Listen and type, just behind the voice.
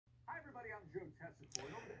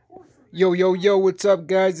Yo, what's up,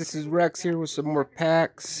 guys? This is Rex here with some more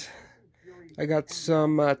packs. I got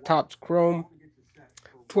some Topps Chrome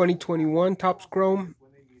 2021 Topps Chrome.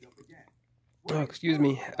 Oh, excuse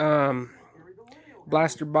me.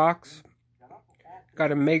 Blaster box.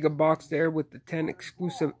 Got a mega box there with the 10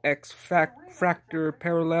 exclusive X-Fractor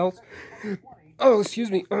parallels. Oh,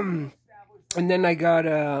 excuse me. And then I got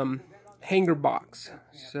hanger box.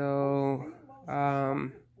 So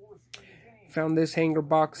found this hanger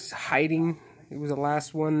box hiding. It was the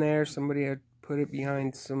last one there. Somebody had put it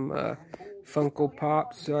behind some Funko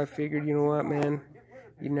Pops. So I figured, you know what, man,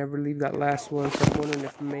 you never leave that last one. So I'm wondering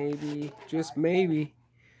if maybe, just maybe,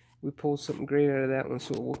 we pull something great out of that one.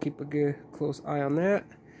 So we'll keep a good close eye on that.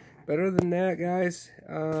 But other than that, guys,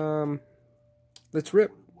 let's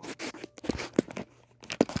rip.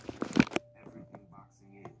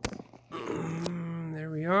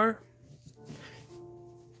 There we are.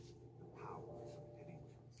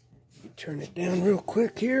 Turn it down real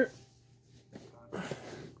quick here.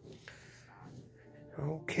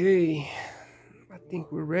 Okay, I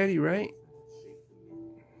think we're ready, right?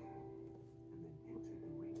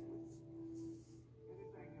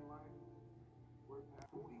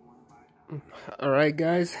 Alright,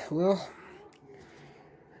 guys, well,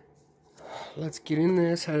 let's get in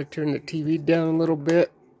this. Had to turn the TV down a little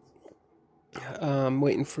bit.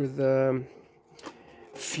 Waiting for the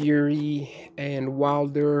Fury and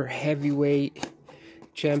Wilder heavyweight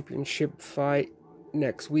championship fight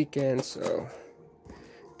next weekend, so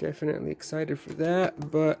definitely excited for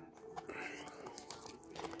that. But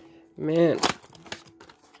man,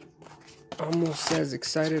 almost as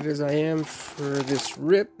excited as I am for this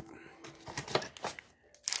rip.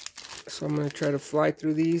 So I'm going to try to fly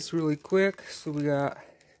through these really quick. So we got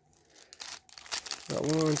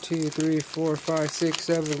 1, 2, 3, 4, 5, 6,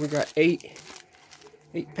 7. We got 8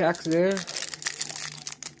 packs there.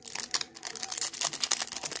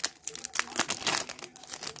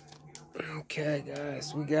 Okay,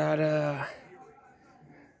 guys, we got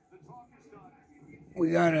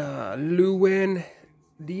Luwen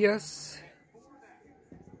Diaz.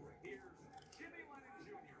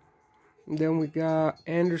 And then we got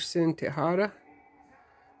Anderson Tejada.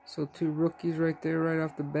 So 2 rookies right there, right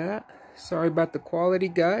off the bat. Sorry about the quality,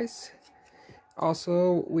 guys.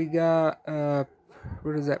 Also, we got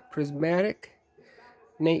what is that? Prismatic.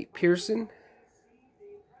 Nate Pearson.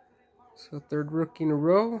 So 3rd rookie in a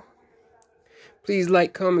row. Please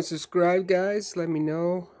like, comment, subscribe, guys. Let me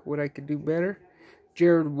know what I could do better.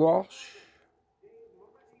 Jared Walsh.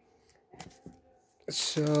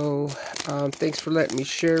 So, thanks for letting me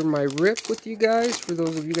share my rip with you guys. For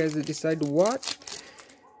those of you guys that decide to watch,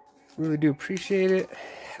 really do appreciate it.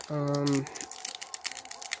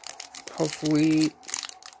 Hopefully,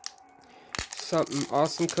 something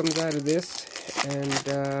awesome comes out of this, and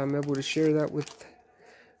I'm able to share that with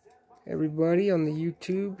everybody on the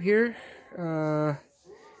YouTube here.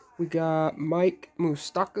 We got Mike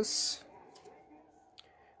Moustakas.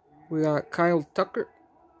 We got Kyle Tucker.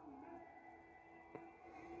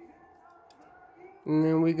 And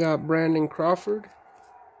then we got Brandon Crawford.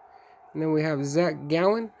 And then we have Zach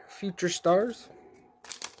Gallen, Future Stars.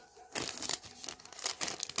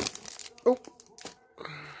 Oh.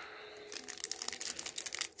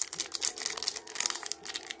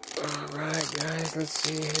 Alright, guys, let's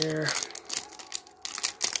see here.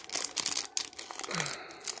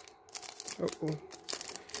 Uh-oh.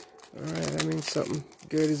 Alright, that means something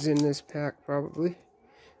good is in this pack, probably.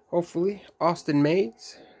 Hopefully. Austin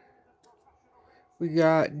Mays. We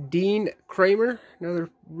got Dean Kramer,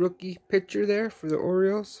 another rookie pitcher there for the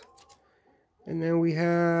Orioles. And then we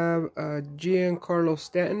have Giancarlo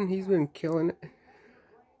Stanton. He's been killing it.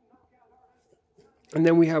 And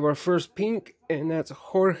then we have our first pink, and that's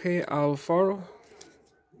Jorge Alfaro.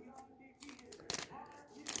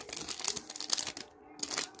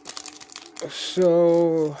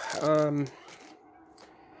 So, I'm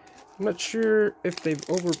not sure if they've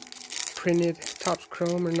overprinted Topps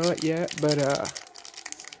Chrome or not yet, but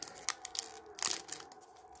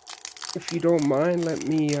if you don't mind, let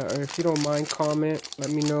me, or if you don't mind, comment. Let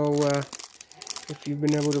me know if you've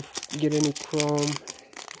been able to get any Chrome,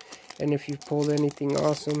 and if you've pulled anything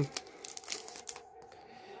awesome.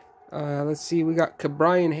 Let's see, we got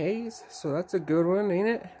Brian Hayes, so that's a good one, ain't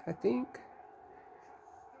it? I think.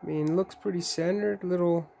 I mean, looks pretty centered,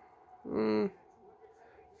 little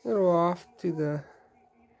off to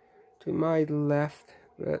my left,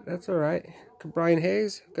 but that's all right. Brian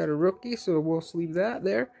Hayes got a rookie, so we'll leave that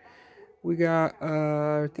there. We got,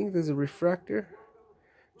 I think there's a refractor.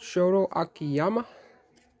 Shoto Akiyama.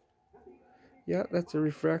 Yeah, that's a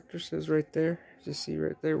refractor, says right there. Just see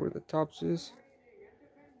right there where the tops is.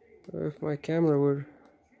 If my camera would...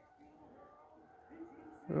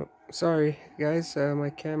 Oh, sorry guys, my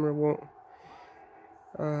camera won't...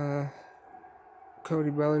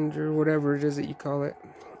 Cody Bellinger, whatever it is that you call it.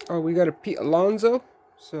 Oh, we got a Pete Alonso.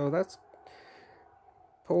 So that's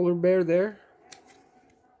polar bear there.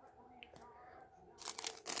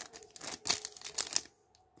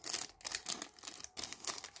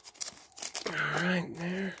 Alright,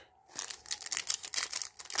 there.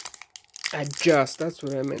 Adjust, that's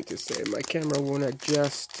what I meant to say. My camera won't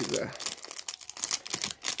adjust to the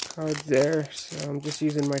cards there, so I'm just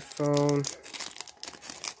using my phone.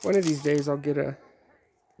 One of these days I'll get a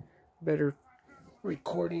better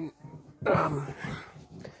recording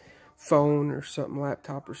phone or something,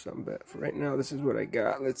 laptop or something, but for right now this is what I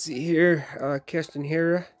got. Let's see here. Keston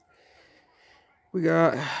Hira. We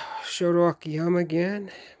got Shoto Akiyama again.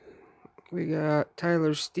 We got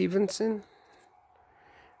Tyler Stevenson.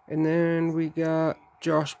 And then we got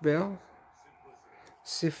Josh Bell.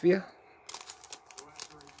 Sifia.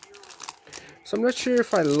 So I'm not sure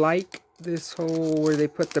if I like this whole where they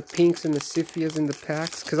put the pinks and the Sifias in the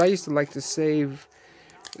packs, because I used to like to save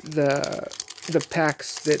the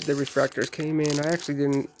packs that the refractors came in. I actually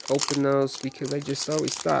didn't open those because I just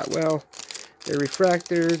always thought, well, they're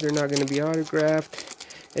refractors, they're not going to be autographed.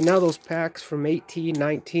 And now those packs from 18,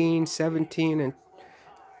 19, 17, and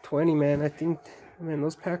 20, man, I think, man,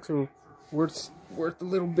 those packs are worth a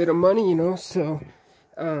little bit of money, you know. So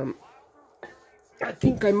I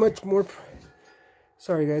think I much more...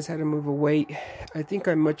 Sorry guys, had to move a weight. I think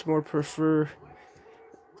I much more prefer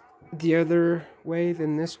the other way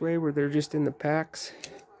than this way, where they're just in the packs.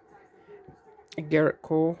 Garrett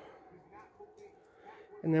Cole.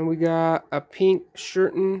 And then we got a pink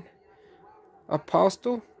Sherton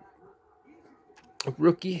Apostle, a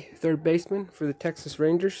rookie third baseman for the Texas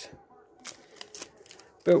Rangers.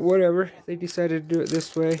 But whatever, they decided to do it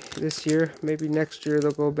this way this year. Maybe next year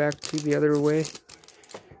they'll go back to the other way.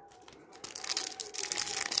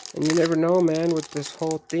 And you never know, man, with this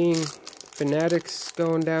whole thing, Fanatics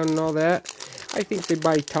going down and all that. I think they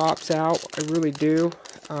buy tops out. I really do.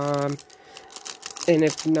 And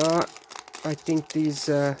if not, I think these,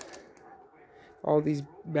 all these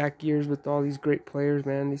back years with all these great players,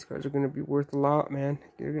 man, these cards are going to be worth a lot, man.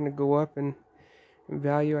 They're going to go up in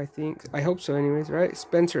value, I think. I hope so anyways, right?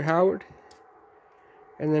 Spencer Howard.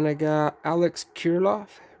 And then I got Alex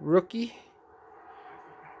Kirilloff, rookie.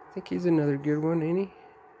 I think he's another good one, ain't he?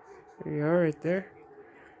 There you are, right there.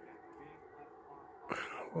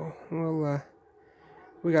 Well,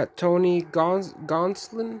 we got Tony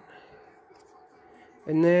Gonsolin.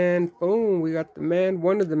 And then, boom, we got the man,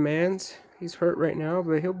 one of the mans. He's hurt right now,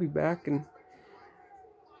 but he'll be back. And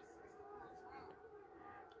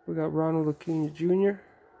we got Ronald Acuna Jr.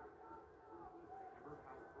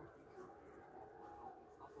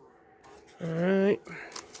 Alright.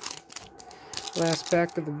 Last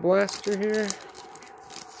pack of the blaster here.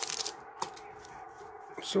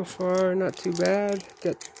 So far, not too bad.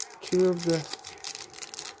 Got two of the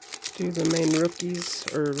main rookies,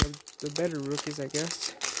 or the better rookies, I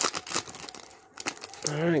guess.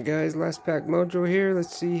 Alright, guys, last pack mojo here.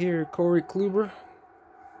 Let's see here. Corey Kluber.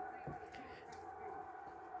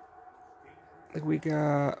 We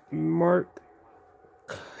got Mark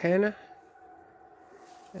Hanna.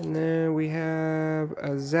 And then we have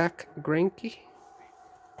Zach Greinke.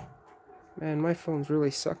 Man, my phone's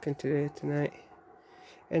really sucking tonight.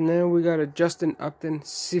 And then we got a Justin Upton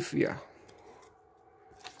Sifia.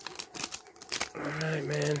 Alright,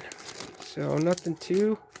 man. So nothing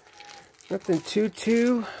too in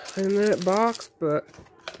that box, but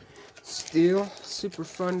still super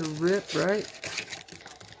fun to rip, right?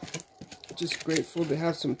 Just grateful to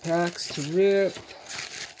have some packs to rip.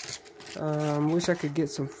 Wish I could get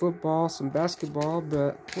some football, some basketball,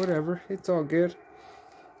 but whatever. It's all good.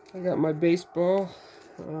 I got my baseball.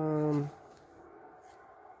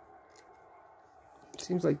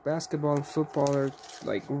 Seems like basketball and football are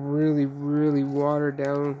like really watered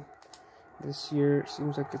down this year. It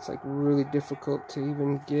seems like it's like really difficult to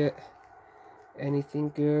even get anything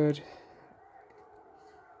good.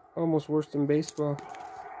 Almost worse than baseball.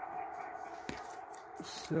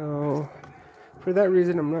 So for that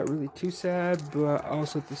reason, I'm not really too sad, but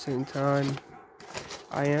also at the same time,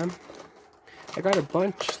 I am. I got a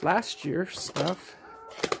bunch last year stuff,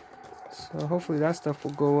 so hopefully that stuff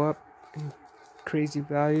will go up in crazy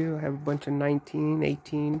value. I have a bunch of 19,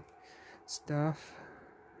 18 stuff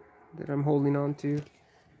that I'm holding on to.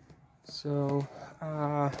 So,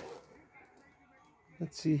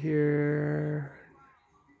 let's see here.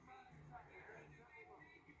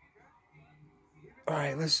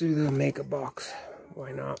 Alright, let's do the mega box.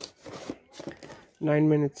 Why not? 9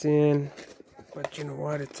 minutes in. But you know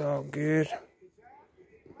what? It's all good.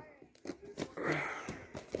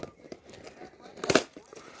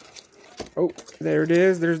 Oh, there it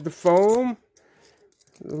is. There's the foam.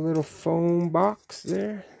 The little foam box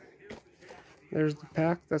there. There's the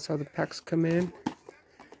pack. That's how the packs come in.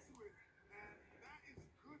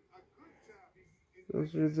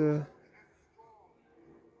 Those are the...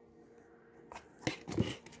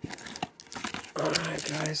 Alright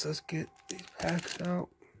guys, let's get these packs out.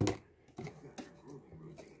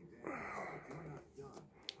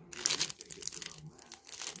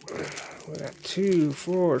 We got 2,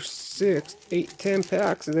 4, 6, 8, 10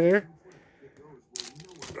 packs there.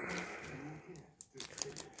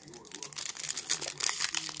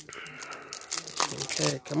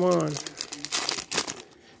 Okay, come on.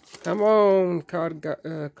 Come on, card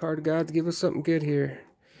gods, give us something good here.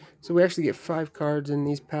 So we actually get 5 cards in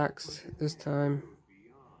these packs this time.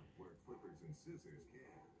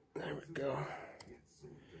 There we go.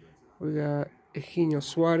 We got Eugenio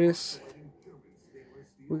Suarez.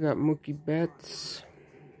 We got Mookie Betts.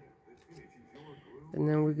 And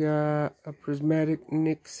then we got a prismatic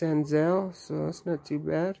Nick Senzel. So that's not too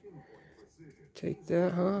bad. Take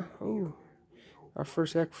that, huh? Oh, our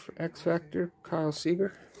first X-Factor, Kyle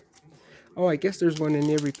Seager. Oh, I guess there's one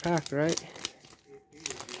in every pack, right?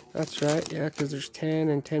 That's right, yeah, because there's 10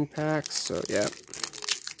 and 10 packs, so yeah.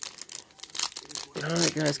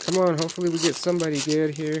 Alright guys, come on, hopefully we get somebody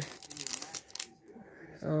good here.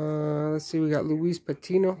 Let's see, we got Luis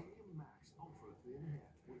Patino.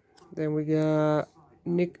 Then we got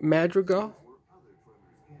Nick Madrigal.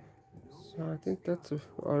 So I think that's a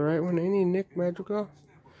alright one. Any Nick Madrigal?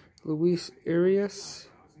 Luis Arias.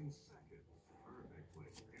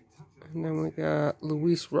 And then we got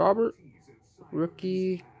Luis Robert.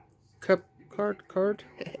 Rookie Cup card.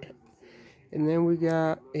 And then we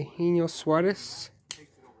got Eugenio Suarez.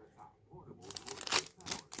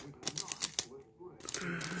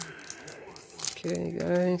 Okay,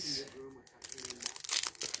 guys.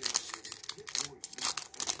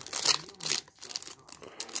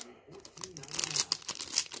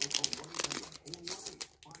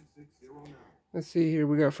 Let's see here.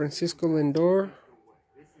 We got Francisco Lindor.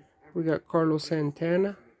 We got Carlos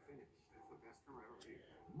Santana.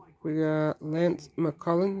 We got Lance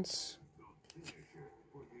McCullers.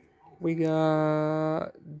 We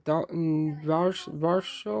got Dalton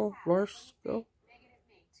Varsho.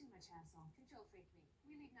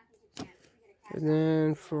 And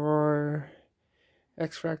then for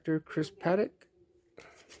X-Fractor, Chris Paddock.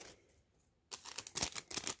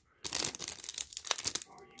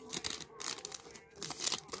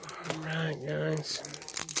 Alright, guys.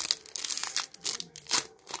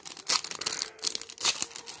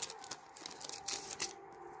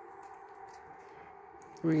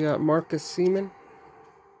 We got Marcus Seaman.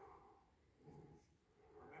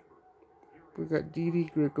 We got Didi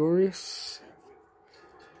Gregorius.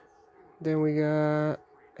 Then we got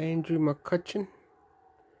Andrew McCutchen.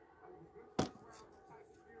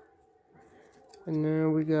 And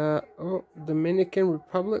then we got, oh, Dominican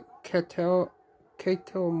Republic, Cato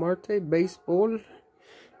Marte, baseball.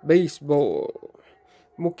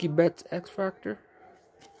 Mookie Betts, X-Factor.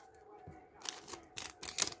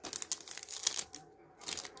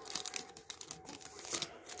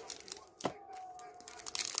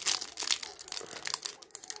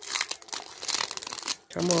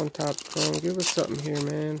 Come on, Top Chrome. Give us something here,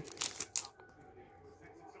 man.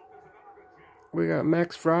 We got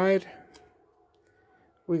Max Fried.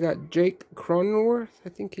 We got Jake Cronenworth. I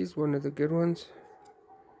think he's one of the good ones.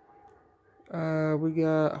 We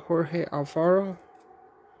got Jorge Alfaro.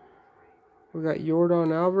 We got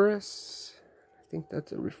Yordan Alvarez. I think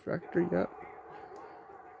that's a refractor, yep.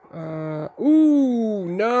 Ooh,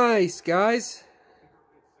 nice, guys.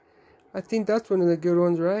 I think that's one of the good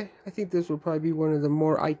ones, right? I think this will probably be one of the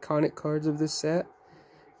more iconic cards of this set.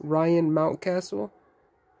 Ryan Mountcastle.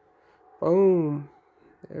 Boom.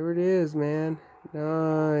 There it is, man.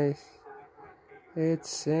 Nice. It's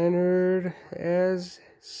centered as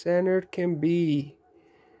centered can be.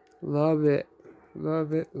 Love it.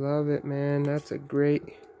 Love it. Love it, man. That's a great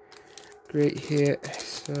hit.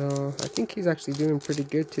 So, I think he's actually doing pretty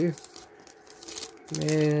good, too.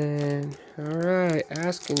 Man, alright,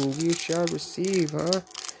 ask and you shall receive, huh?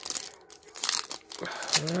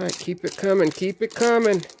 Alright, keep it coming, keep it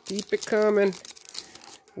coming, keep it coming.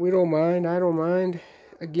 We don't mind, I don't mind.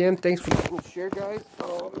 Again, thanks for letting me share, guys.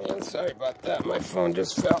 Oh man, sorry about that, my phone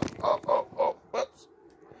just fell. Oh, whoops.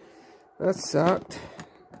 That sucked.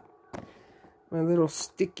 My little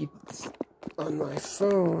sticky on my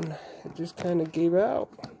phone. It just kind of gave out.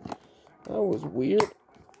 That was weird.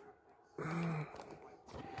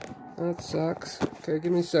 That sucks. Okay,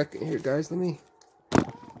 give me a second here, guys. Let me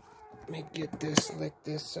get this like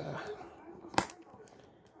this.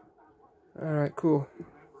 Alright, cool.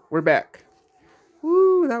 We're back.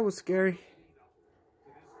 Woo, that was scary.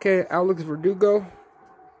 Okay, Alex Verdugo.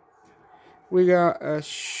 We got a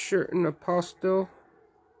shirt and a postal.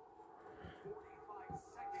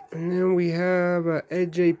 And then we have a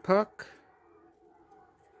AJ Puck.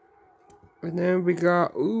 And then we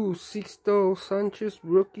got, Sixto Sanchez,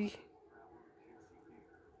 rookie.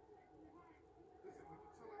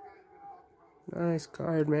 Nice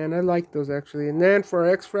card, man. I like those, actually. And then for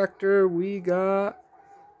X-Fractor, we got...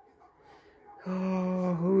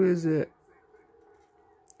 Oh, who is it?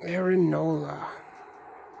 Aaron Nola.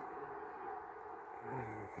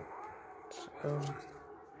 So,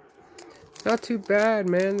 not too bad,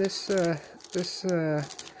 man. This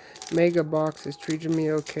mega box is treating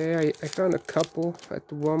me okay. I found a couple at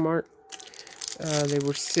the Walmart. They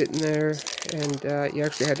were sitting there, and you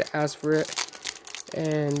actually had to ask for it.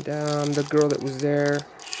 And the girl that was there,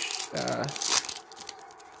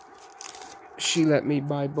 she let me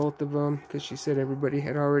buy both of them because she said everybody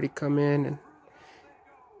had already come in and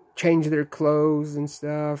changed their clothes and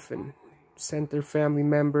stuff and sent their family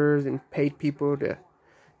members and paid people to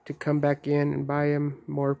come back in and buy them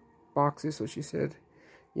more boxes. So she said,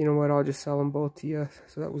 you know what, I'll just sell them both to you.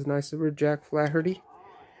 So that was nice of her. Jack Flaherty,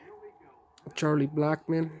 Charlie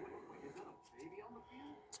Blackmon,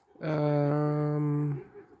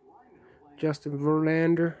 Justin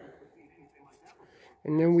Verlander,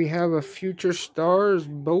 and then we have a Future Stars,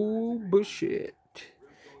 Bo Bichette.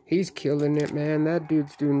 He's killing it, man. That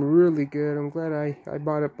dude's doing really good. I'm glad I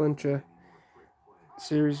bought a bunch of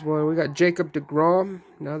Series 1. We got Jacob deGrom,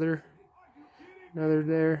 another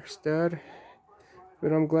there stud.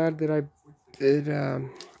 But I'm glad that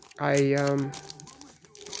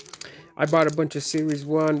I bought a bunch of Series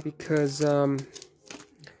 1 because and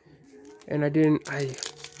I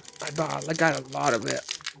got a lot of it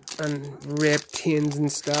on Ripp tins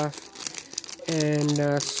and stuff.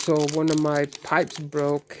 And so one of my pipes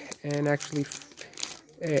broke and actually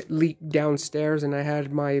it leaked downstairs, and I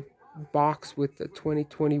had my box with the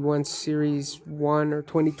 2021 Series 1 or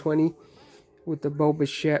 2020 with the Bo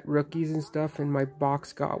Bichette rookies and stuff, and my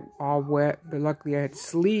box got all wet. But luckily I had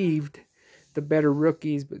sleeved the better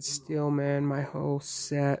rookies, but still, man, my whole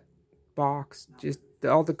set box, just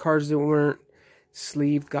all the cards that weren't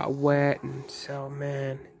sleeved got wet. And so,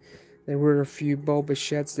 man, there were a few Bo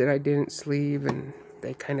Bichettes that I didn't sleeve, and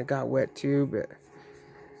they kind of got wet too, but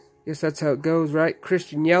I guess that's how it goes, right?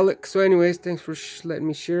 Christian Yelich. So anyways, thanks for letting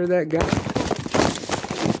me share that, guys.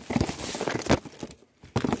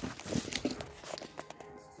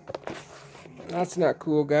 That's not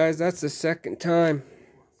cool, guys. That's the second time.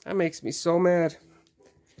 That makes me so mad.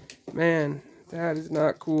 Man, that is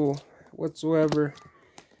not cool whatsoever.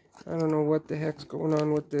 I don't know what the heck's going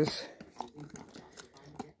on with this.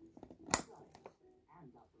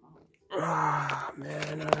 Ah,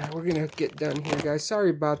 man. Alright, we're gonna get done here, guys. Sorry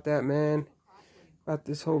about that, man. About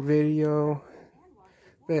this whole video.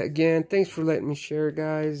 But again, thanks for letting me share,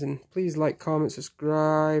 guys. And please like, comment,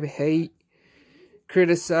 subscribe, hate,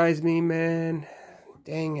 criticize me, man.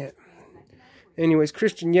 Dang it. Anyways,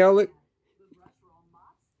 Christian Yelich.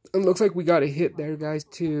 It looks like we got a hit there, guys,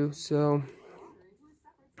 too. So,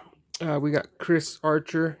 we got Chris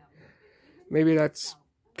Archer. Maybe that's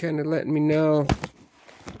kind of letting me know.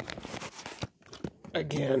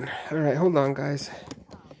 Again. Alright, hold on, guys.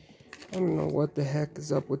 I don't know what the heck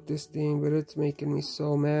is up with this thing, but it's making me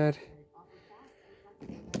so mad.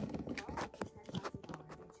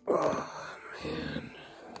 Oh, man.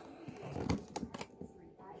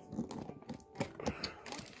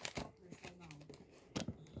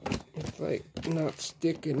 It's like not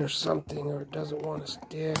sticking or something, or it doesn't want to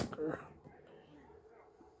stick, or...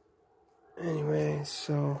 Anyway,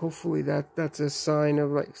 so hopefully that's a sign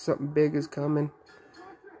of like something big is coming.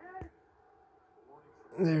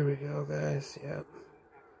 There we go, guys. Yep.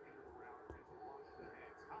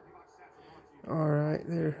 Alright,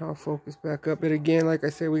 there. I'll focus back up. But again, like I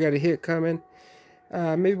said, we got a hit coming.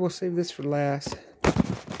 Maybe we'll save this for last.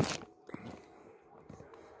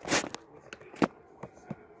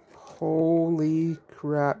 Holy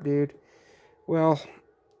crap, dude. Well,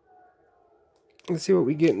 let's see what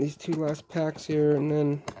we get in these two last packs here, and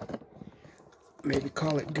then maybe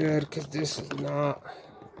call it good, because this is not...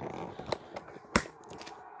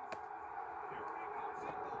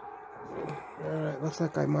 Alright, looks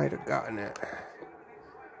like I might have gotten it.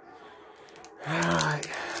 Alright.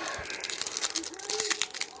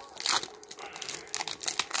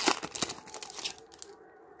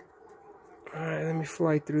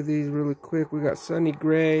 fly through these really quick. We got Sonny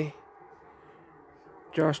Gray,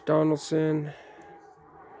 Josh Donaldson,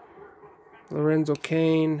 Lorenzo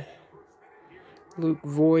Kane, Luke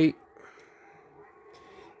Voigt,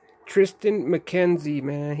 Tristan McKenzie,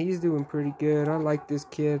 man, he's doing pretty good. I like this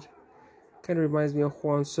kid. Kind of reminds me of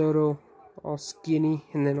Juan Soto, all skinny,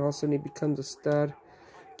 and then all of a sudden he becomes a stud.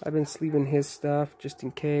 I've been sleeving his stuff just in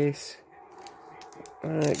case.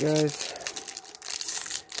 Alright, guys.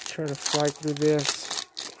 Try to fly through this.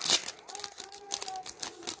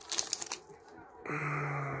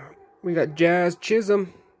 We got Jazz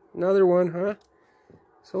Chisholm. Another one, huh?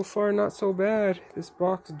 So far, not so bad. This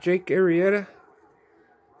box, Jake Arrieta.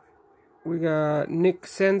 We got Nick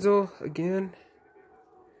Senzel again.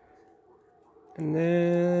 And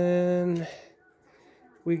then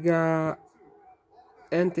we got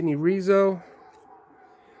Anthony Rizzo.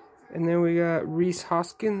 And then we got Reese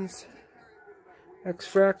Hoskins,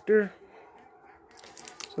 X-Fractor.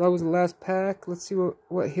 So that was the last pack. Let's see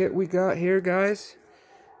what hit we got here, guys.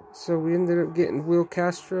 So we ended up getting Will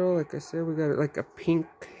Castro. Like I said, we got like a pink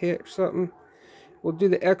hit or something. We'll do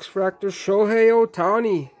the X-Fractor Shohei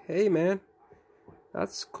Ohtani. Hey, man.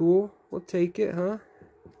 That's cool. We'll take it, huh?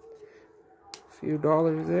 A few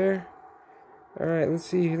dollars there. Alright, let's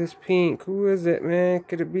see this pink. Who is it, man?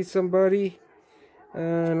 Could it be somebody? I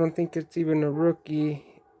don't think it's even a rookie.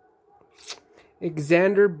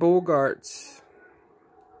 Xander Bogaerts.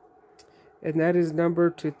 And that is number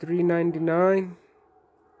to 399.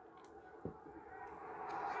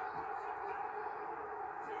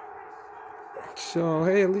 So,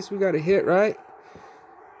 hey, at least we got a hit, right?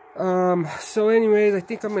 So anyways, I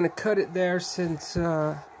think I'm going to cut it there since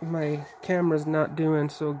my camera's not doing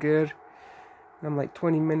so good. I'm like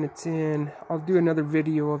 20 minutes in. I'll do another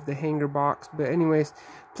video of the hanger box. But anyways,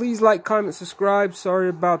 please like, comment, subscribe. Sorry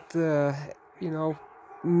about the,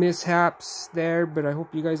 mishaps there. But I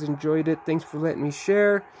hope you guys enjoyed it. Thanks for letting me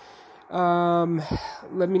share.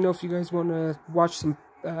 Let me know if you guys want to watch some,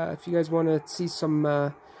 if you guys want to see some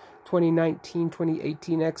 2019,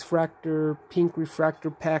 2018 X-Fractor pink refractor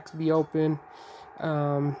packs be open.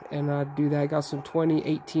 And I'll do that. I got some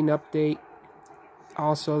 2018 update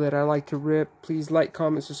also that I like to rip. Please like,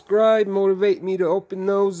 comment, subscribe, motivate me to open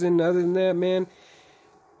those. And other than that, man,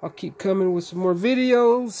 I'll keep coming with some more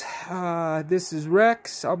videos. This is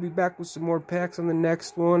Rex. I'll be back with some more packs on the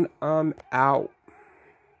next one. I'm out.